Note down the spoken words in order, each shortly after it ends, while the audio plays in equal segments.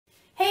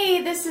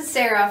Hey, this is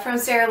Sarah from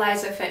Sarah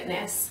Liza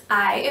Fitness.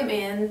 I am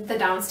in the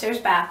downstairs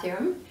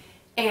bathroom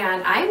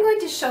and I'm going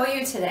to show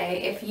you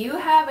today if you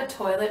have a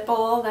toilet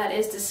bowl that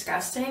is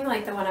disgusting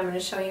like the one I'm going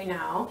to show you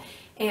now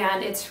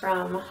and it's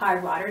from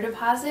hard water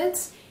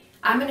deposits,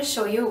 I'm going to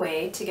show you a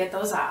way to get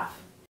those off.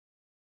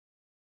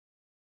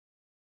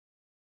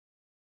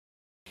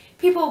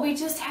 People, we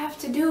just have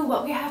to do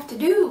what we have to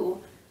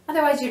do.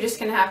 Otherwise you're just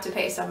going to have to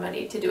pay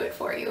somebody to do it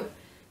for you.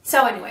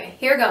 So anyway,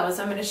 here goes.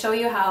 I'm going to show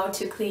you how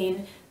to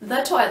clean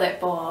the toilet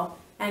bowl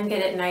and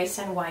get it nice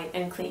and white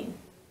and clean.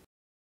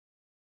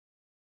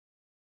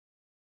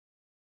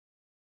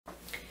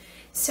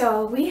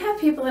 So we have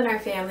people in our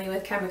family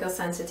with chemical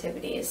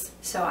sensitivities,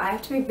 so I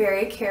have to be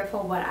very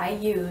careful what I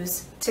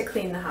use to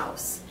clean the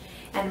house.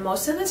 And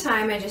most of the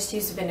time I just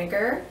use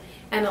vinegar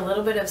and a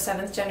little bit of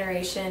 7th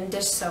generation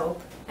dish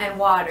soap and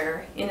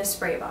water in a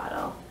spray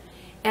bottle.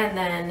 And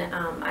then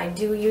I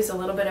do use a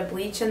little bit of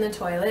bleach in the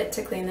toilet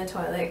to clean the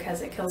toilet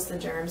because it kills the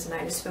germs and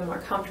I just feel more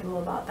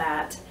comfortable about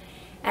that.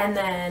 And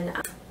then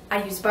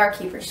I use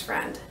Barkeeper's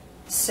Friend.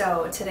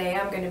 So today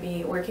I'm going to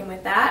be working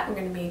with that. I'm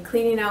going to be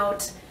cleaning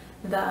out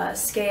the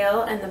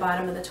scale and the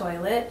bottom of the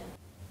toilet.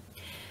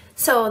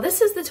 So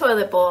this is the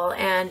toilet bowl,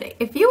 and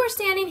if you were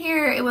standing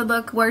here it would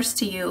look worse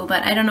to you,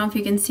 but I don't know if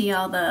you can see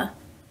all the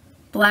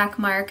black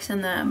marks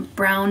and the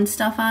brown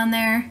stuff on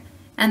there.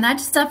 And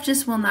that stuff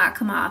just will not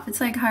come off. It's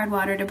like hard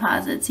water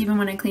deposits even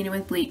when I clean it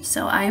with bleach.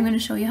 So I am going to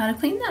show you how to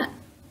clean that.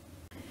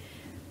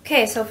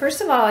 Okay, so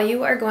first of all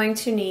you are going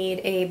to need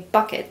a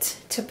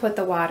bucket to put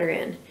the water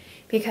in,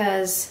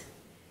 because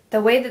the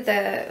way that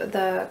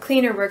the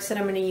cleaner works that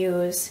I'm going to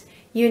use,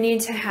 you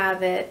need to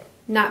have it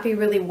not be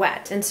really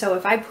wet. And so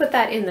if I put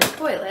that in the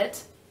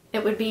toilet,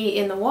 it would be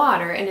in the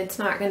water and it's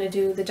not going to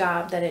do the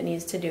job that it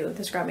needs to do,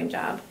 the scrubbing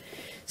job.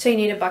 So you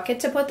need a bucket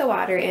to put the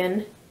water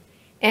in.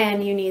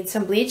 And you need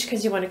some bleach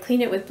because you want to clean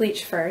it with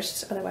bleach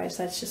first, otherwise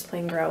that's just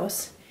plain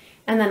gross.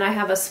 And then I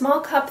have a small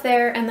cup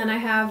there, and then I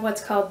have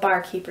what's called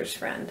Barkeeper's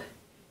Friend.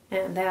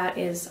 And that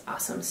is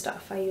awesome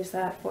stuff. I use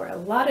that for a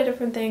lot of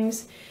different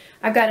things.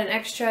 I've got an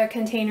extra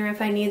container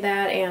if I need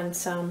that, and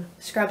some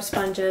scrub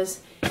sponges.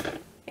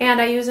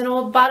 And I use an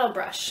old bottle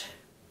brush.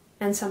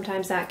 And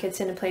sometimes that gets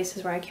into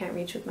places where I can't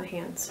reach with my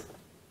hands.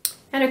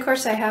 And of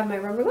course I have my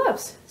rubber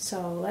gloves,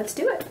 so let's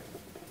do it.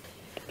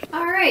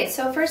 Alright,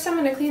 so first I'm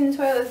going to clean the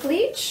toilet with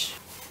bleach.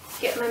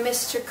 Get my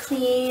Mr.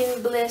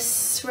 Clean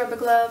Bliss rubber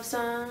gloves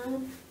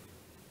on.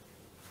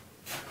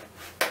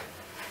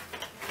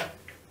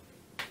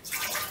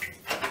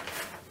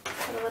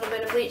 Put a little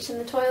bit of bleach in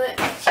the toilet.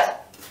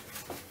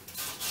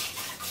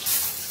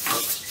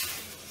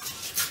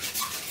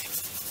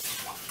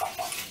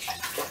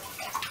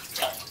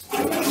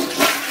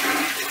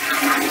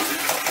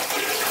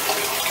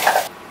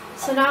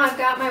 So now I've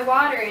got my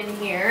water in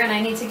here and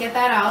I need to get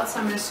that out, so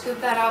I'm going to scoop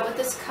that out with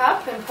this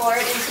cup and pour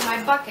it into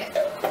my bucket.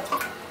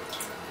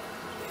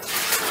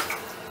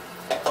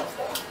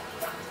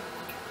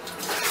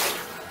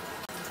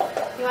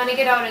 You want to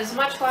get out as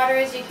much water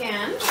as you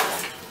can.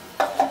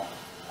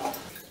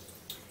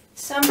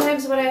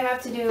 Sometimes what I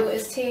have to do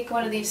is take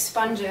one of these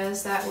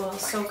sponges that will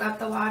soak up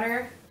the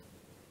water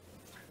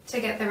to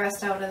get the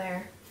rest out of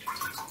there.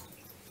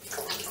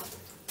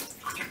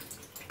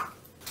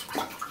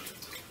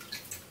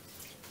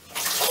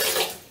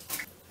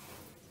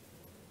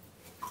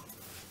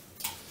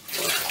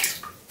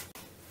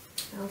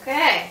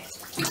 Okay, I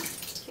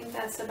think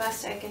that's the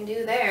best I can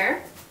do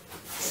there.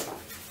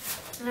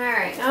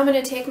 Alright, now I'm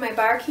going to take my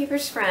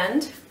Barkeeper's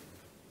Friend.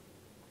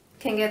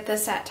 Can get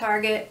this at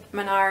Target,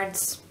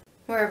 Menards,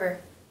 wherever.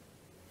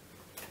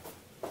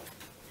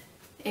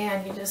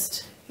 And you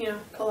just,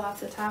 pull off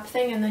the top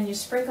thing and then you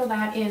sprinkle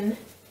that in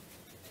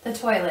the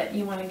toilet.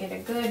 You want to get a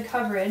good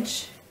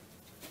coverage.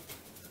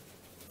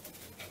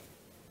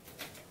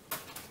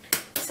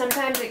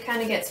 Sometimes it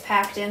kind of gets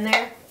packed in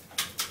there.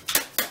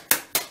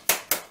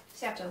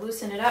 You have to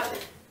loosen it up.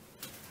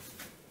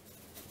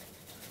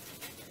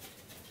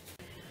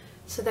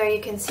 So there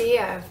you can see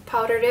I've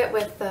powdered it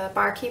with the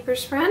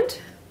Barkeeper's Friend.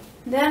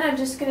 Then I'm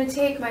just going to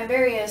take my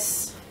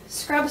various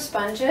scrub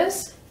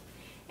sponges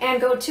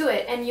and go to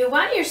it. And you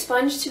want your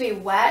sponge to be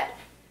wet,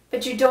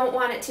 but you don't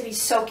want it to be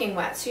soaking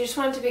wet. So you just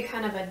want it to be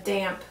kind of a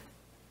damp.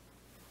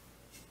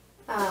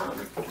 I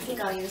think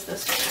I'll use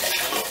this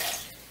one.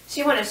 So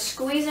you want to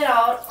squeeze it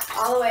out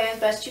all the way as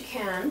best you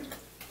can.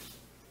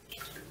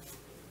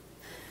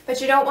 But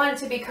you don't want it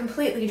to be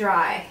completely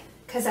dry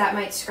because that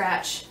might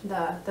scratch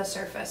the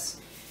surface.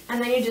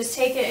 And then you just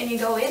take it and you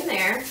go in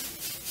there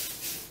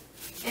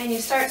and you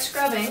start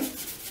scrubbing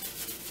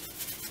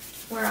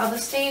where all the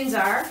stains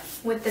are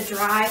with the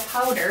dry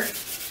powder.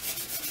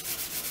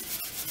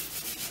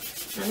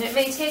 And it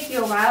may take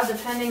you a while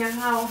depending on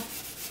how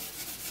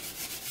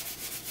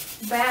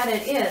bad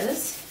it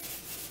is.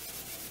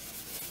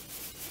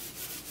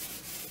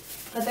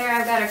 But there,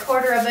 I've got a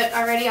quarter of it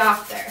already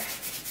off there.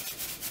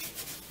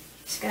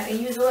 Just got to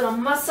use a little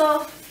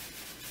muscle.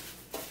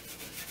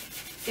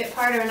 Get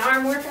part of an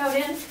arm workout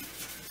in.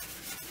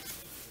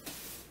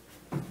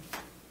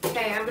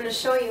 Okay, I'm going to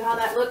show you how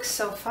that looks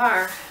so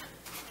far.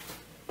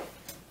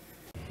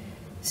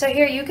 So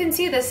here you can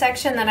see the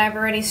section that I've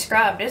already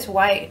scrubbed. It's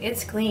white,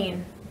 it's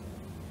clean.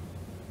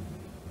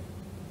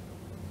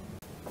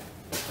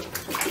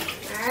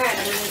 Alright,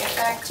 I'm going to get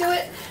back to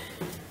it.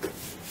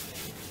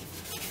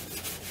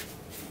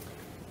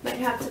 Might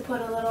have to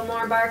put a little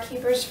more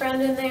Barkeeper's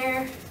Friend in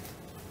there.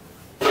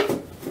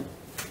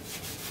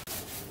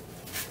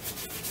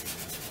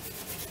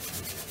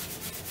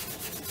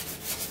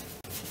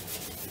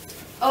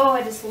 Oh,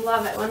 I just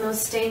love it when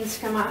those stains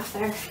come off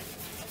there.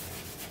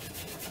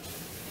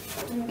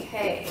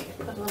 Okay,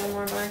 put a little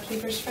more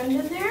Barkeeper's Friend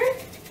in there.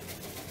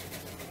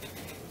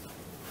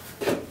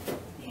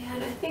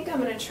 And I think I'm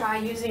going to try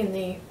using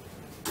the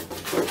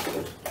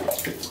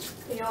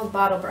old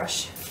bottle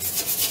brush.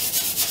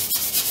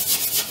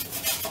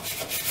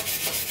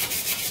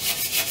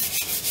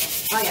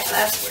 Oh yeah,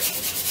 that's working.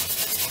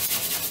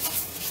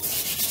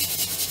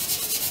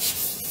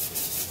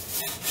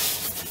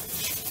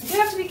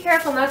 You have to be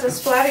careful not to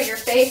splatter your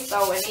face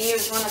though when you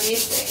use one of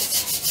these things.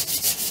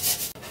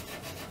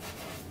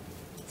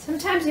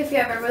 Sometimes if you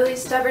have a really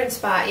stubborn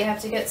spot, you have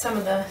to get some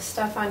of the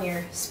stuff on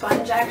your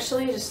sponge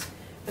actually, just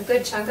a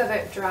good chunk of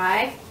it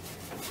dry,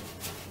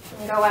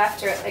 and go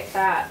after it like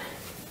that.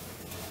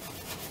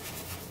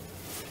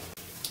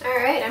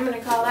 Alright, I'm going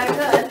to call that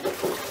good.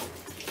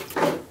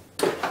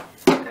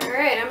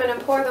 Alright, I'm going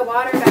to pour the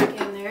water back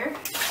in there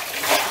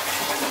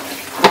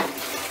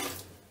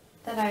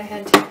that I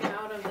had taken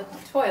out of the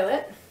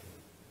toilet.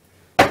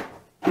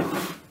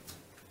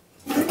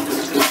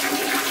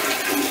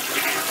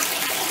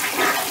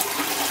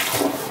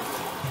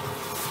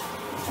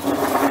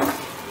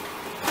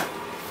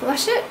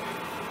 Flush it.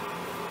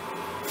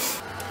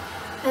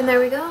 And there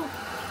we go.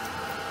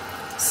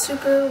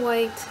 Super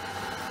white,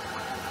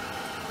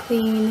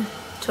 clean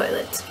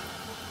toilet.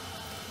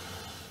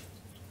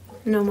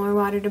 No more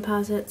water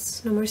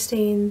deposits, no more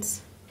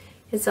stains.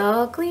 It's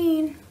all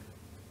clean.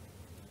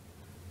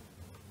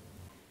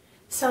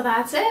 So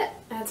that's it.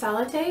 That's all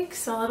it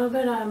takes. A little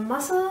bit of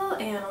muscle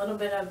and a little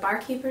bit of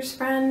Barkeeper's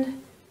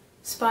Friend,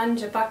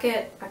 sponge, a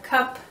bucket, a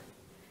cup,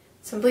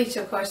 some bleach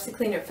of course to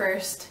clean it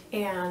first,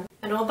 and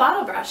an old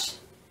bottle brush.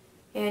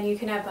 And you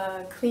can have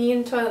a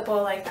clean toilet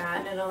bowl like that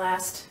and it'll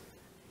last,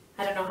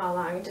 I don't know how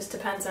long, it just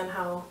depends on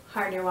how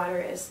hard your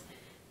water is.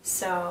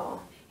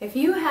 So if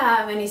you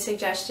have any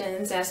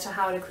suggestions as to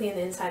how to clean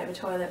the inside of a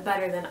toilet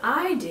better than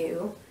I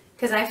do,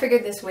 because I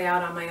figured this way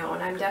out on my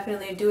own, I'm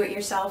definitely a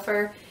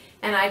do-it-yourselfer,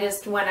 and I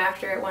just went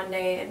after it one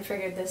day and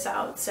figured this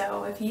out.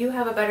 So if you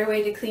have a better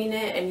way to clean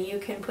it and you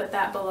can put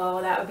that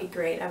below, that would be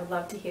great. I would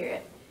love to hear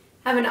it.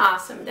 Have an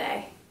awesome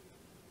day.